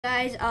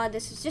Guys,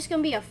 this is just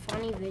gonna be a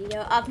funny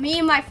video of me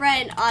and my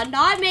friend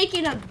not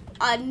making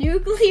a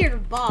nuclear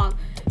bomb.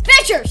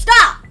 Fisher,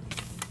 stop!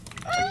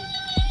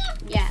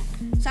 Yeah,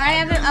 sorry I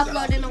haven't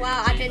uploaded in a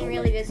while. I've been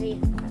really busy.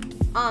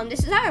 This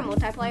is our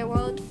multiplayer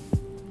world,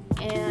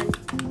 and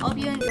hope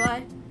you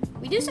enjoy.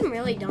 We do some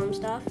really dumb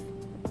stuff.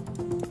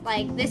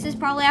 Like, this is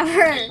probably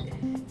our,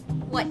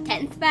 what,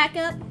 10th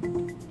backup?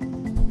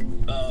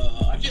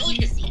 I feel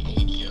like it's the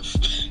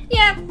 80th.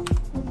 Yeah.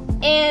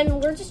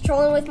 And we're just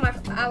trolling with my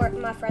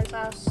friend's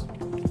house.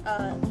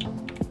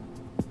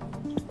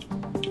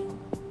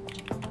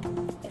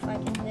 If I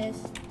do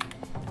this,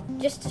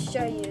 just to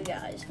show you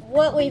guys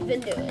what we've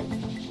been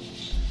doing.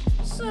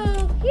 So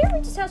here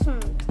we just have some,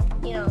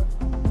 you know,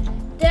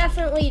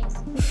 definitely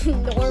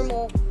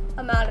normal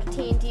amount of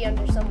TNT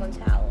under someone's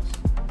house.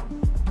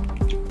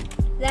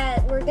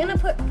 That we're gonna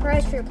put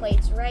pressure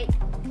plates right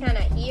kind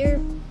of here.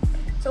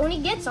 So when he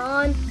gets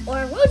on,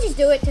 or we'll just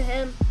do it to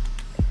him.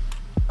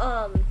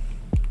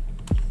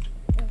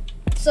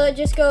 So it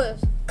just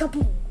goes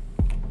kaboom.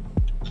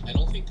 I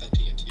don't think that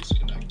TNT is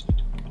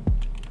connected.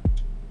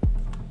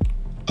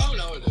 Oh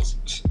no, it is.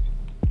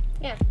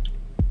 Yeah.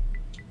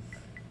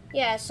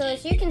 Yeah, so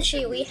as you can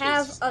see, we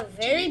have a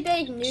very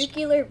big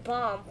nuclear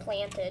bomb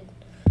planted.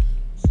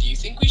 Do you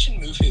think we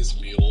should move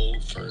his mule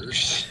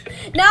first?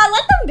 No,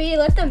 let them be,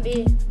 let them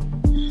be.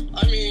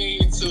 I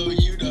mean, so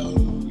you know,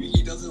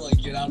 he doesn't like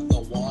get out of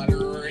the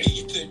water or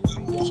anything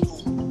and waddle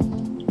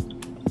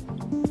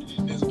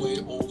his way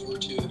over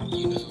to,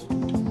 you know,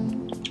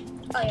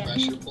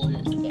 pressure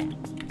plate. Yeah.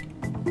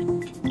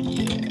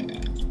 Yeah.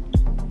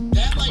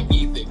 That might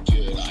be the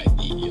good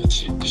idea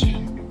to do.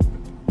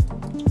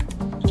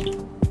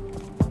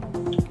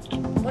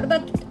 What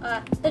about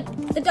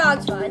the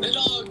dog's fine? The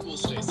dog will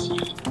stay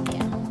seated.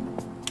 Yeah.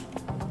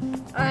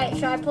 Alright,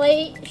 should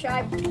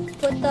I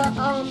put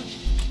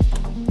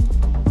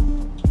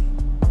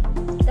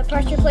the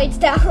pressure plates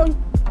down?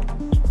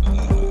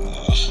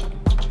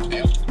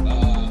 Yeah.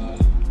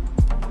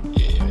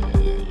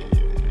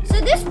 So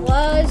this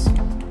was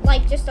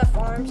like just a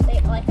farm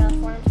stable.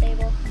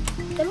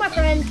 Then my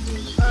friend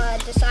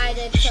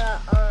decided to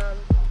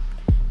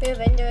move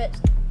into it.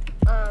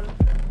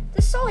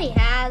 This is all he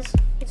has.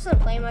 He doesn't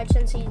play much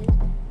since he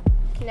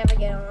can never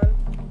get on,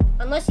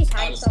 unless he's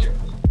hiding something.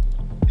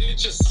 It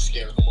just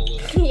scared him a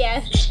little.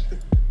 Yeah,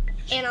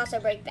 and also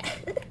break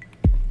that.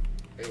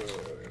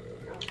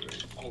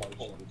 Hold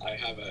on. I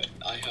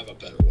have a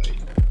better way.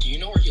 Do you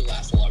know where he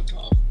last logged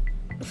off?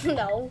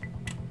 No.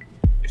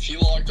 If he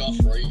logged off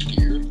right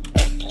here.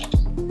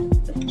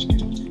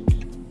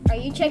 Are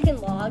you checking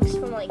logs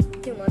from like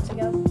 2 months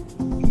ago?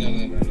 No.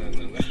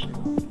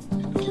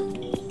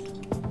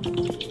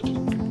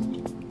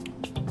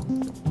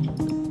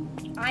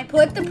 I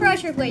put the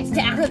pressure plates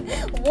down.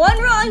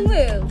 One wrong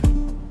move.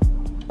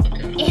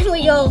 Okay. And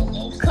we go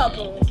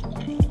kaboom.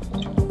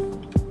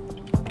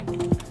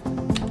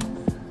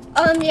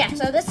 Yeah,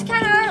 so this is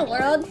kind of our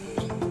world.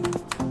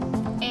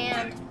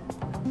 And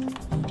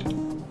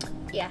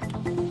yeah.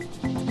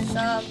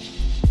 So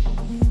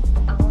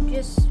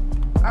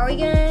are we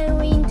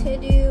going to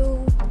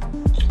do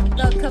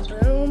the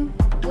kaboom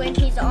when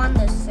he's on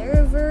the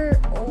server,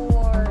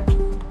 or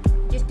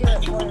just do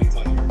it for him?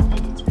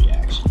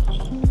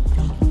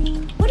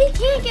 But he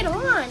can't get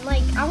on.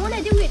 Like, I want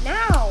to do it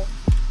now.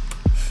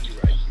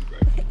 You're right.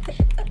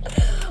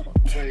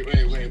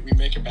 Wait. We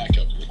make it back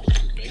up real quick.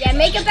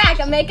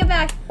 Make it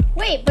back.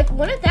 Wait, but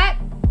wouldn't that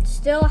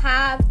still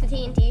have the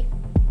TNT?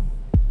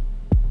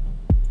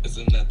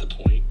 Isn't that the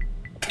point?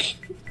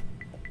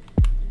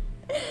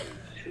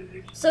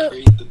 So,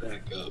 create the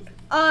backup.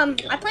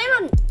 I plan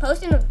on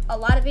posting a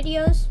lot of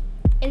videos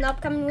in the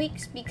upcoming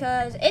weeks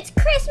because it's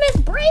Christmas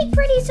break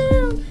pretty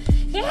soon.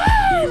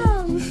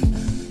 Yeah!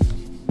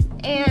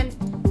 And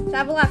so I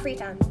have a lot of free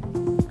time.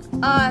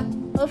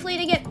 Hopefully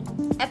to get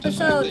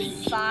episode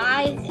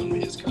 5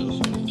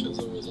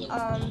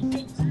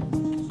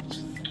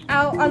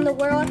 out on the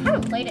world. I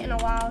haven't played it in a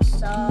while,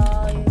 so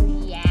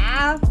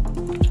yeah,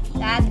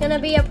 that's gonna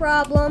be a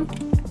problem.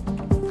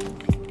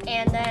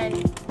 And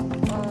then,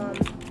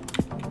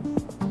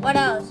 what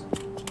else?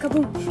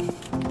 Kaboom.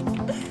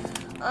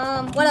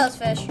 What else,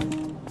 Fish?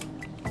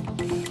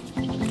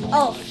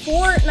 Oh,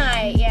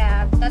 Fortnite.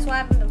 Yeah, that's why I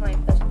haven't been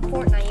playing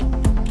Fortnite.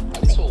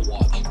 I'm still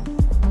watching.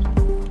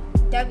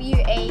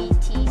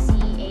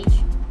 WATCH.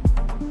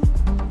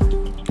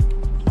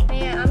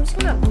 Man, I'm just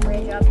gonna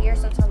bridge up here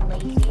since I'm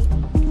lazy.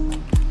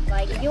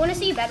 Like, if you want to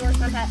see Bedwars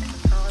content,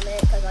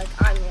 comment, because, like,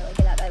 I'm really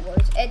good at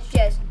Bedwars. It's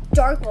just,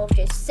 Dark Wolf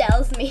just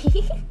sells me.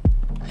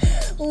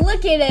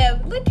 Look at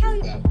him. Look how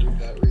he...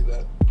 Read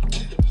that.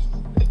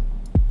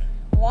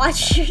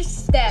 Watch your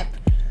step.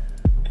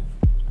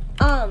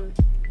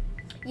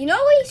 You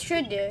know what he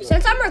should do?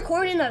 Since I'm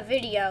recording a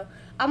video,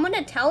 I'm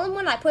gonna tell him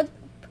when I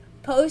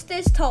post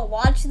this to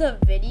watch the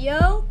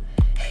video,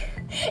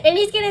 and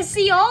he's gonna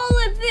see all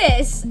of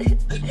this,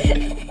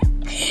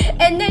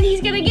 and then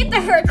he's gonna get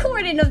the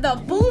recording of the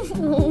boom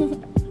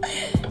boom.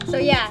 So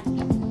yeah,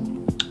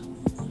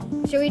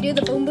 should we do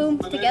the boom boom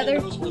together?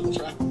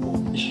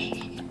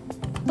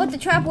 But the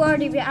trap will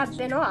already have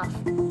been off.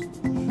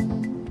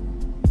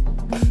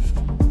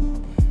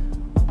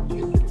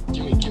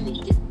 Give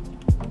me.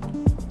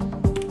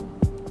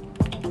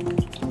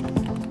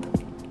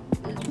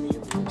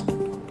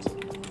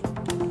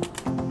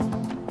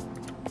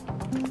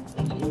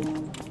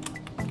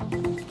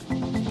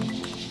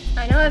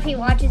 I know if he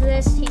watches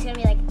this, he's gonna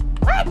be like,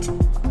 what?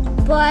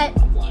 But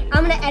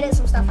I'm gonna edit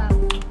some stuff out.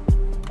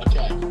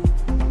 Okay.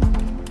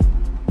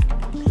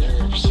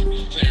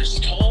 There's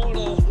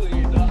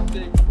totally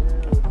nothing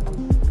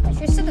new. Let's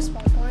just set a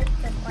spawn point,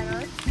 because why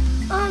not?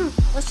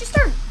 Let's just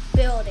start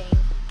building.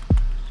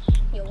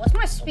 Yo, what's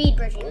my speed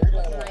bridging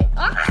looking like?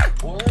 Ah!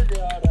 We're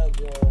gonna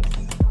just...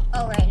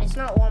 Oh, right, it's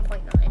not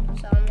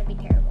 1.9, so I'm gonna be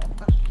terrible.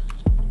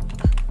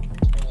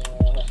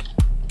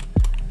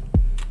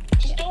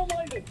 Just don't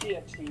mind the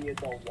TNT in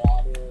the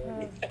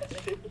water.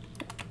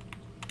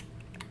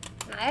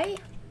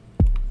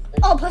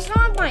 Oh, plus I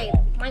don't have my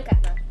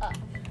Minecraft mouse.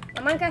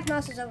 My Minecraft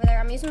mouse is over there.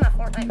 I'm using my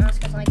Fortnite mouse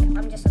because, like,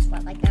 I'm just a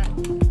sweat like that.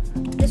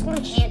 This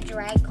one can't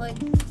drag click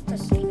to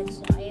save its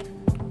life.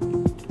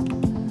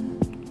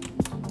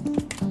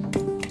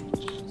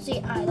 See,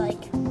 I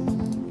like...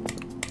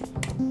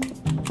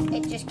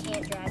 It just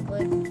can't drag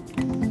click.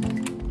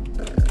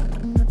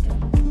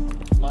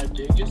 My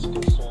biggest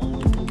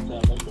concern is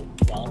that, like, a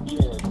zombie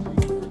or a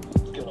creeper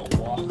is gonna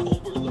walk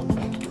over the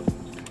creeper.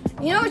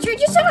 You know what? Should we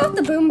just set off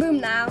the boom boom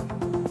now?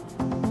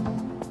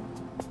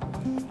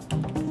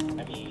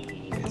 I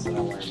mean, is that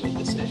where I made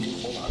this thing?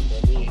 Hold on,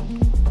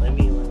 let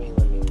me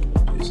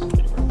do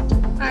something.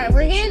 Alright,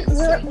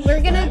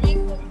 we're gonna...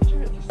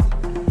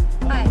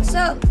 Alright,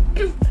 so,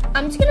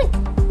 I'm just gonna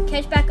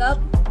catch back up,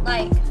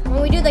 like,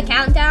 when we do the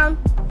countdown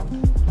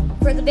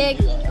for the big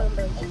boom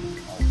boom.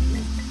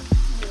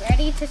 You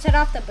ready to set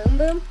off the boom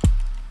boom?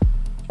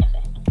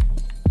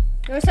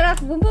 You wanna set off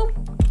the boom boom?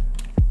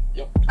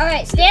 Yep.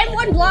 Alright, stand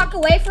one block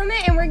away from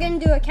it and we're gonna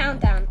do a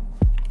countdown.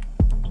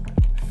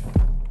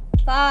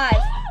 5. Ah!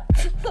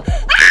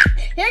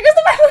 Here goes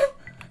the boom boom!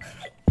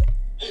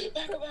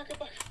 Back up.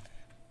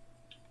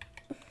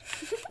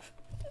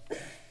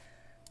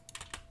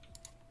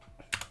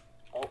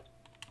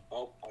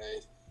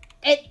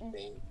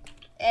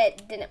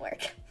 It didn't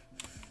work.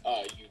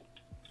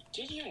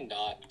 Do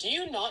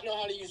you not know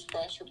how to use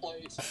pressure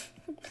plates?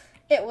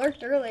 It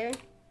worked earlier.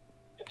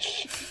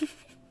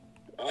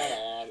 Hold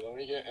on, let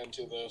me get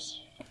into this.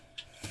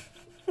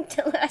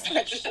 Till I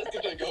I'm just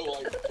gonna go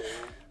like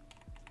boom.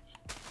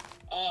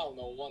 Oh,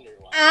 no wonder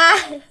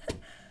why.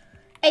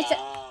 Hey,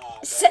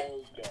 There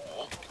we go.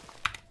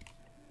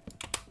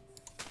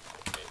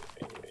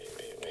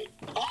 Wait.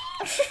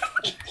 Ah!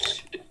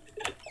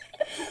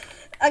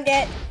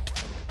 Okay.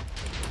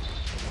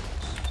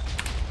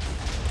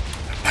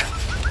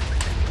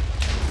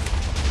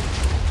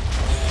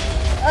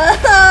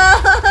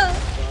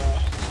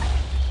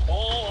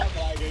 Oh, I'm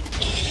lagging.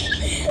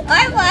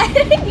 I'm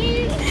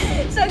lagging.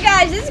 So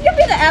guys, this is gonna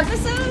be the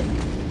episode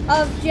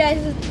of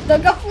just the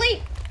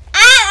complete.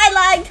 I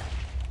lagged.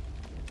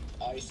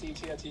 I see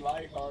TNT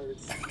my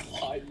cards.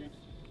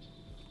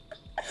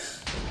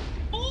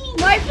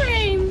 My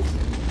frames.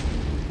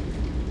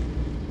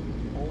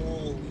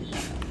 Holy.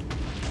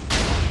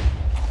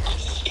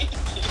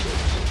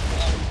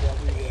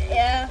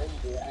 Yeah.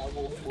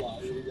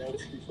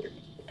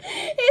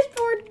 His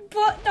poor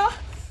butt dog.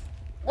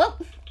 Well,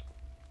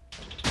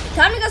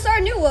 time to go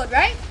start a new world,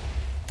 right?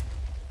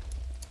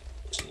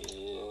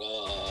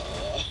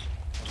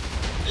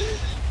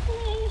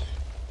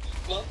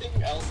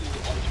 Nothing else is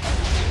like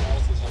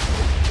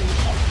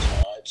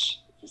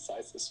touch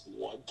besides this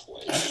one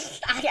place.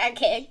 I got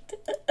kicked.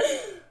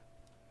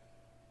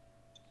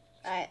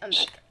 Alright, I'm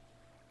back.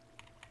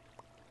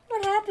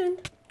 What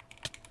happened?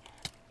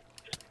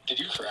 Did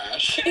you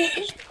crash?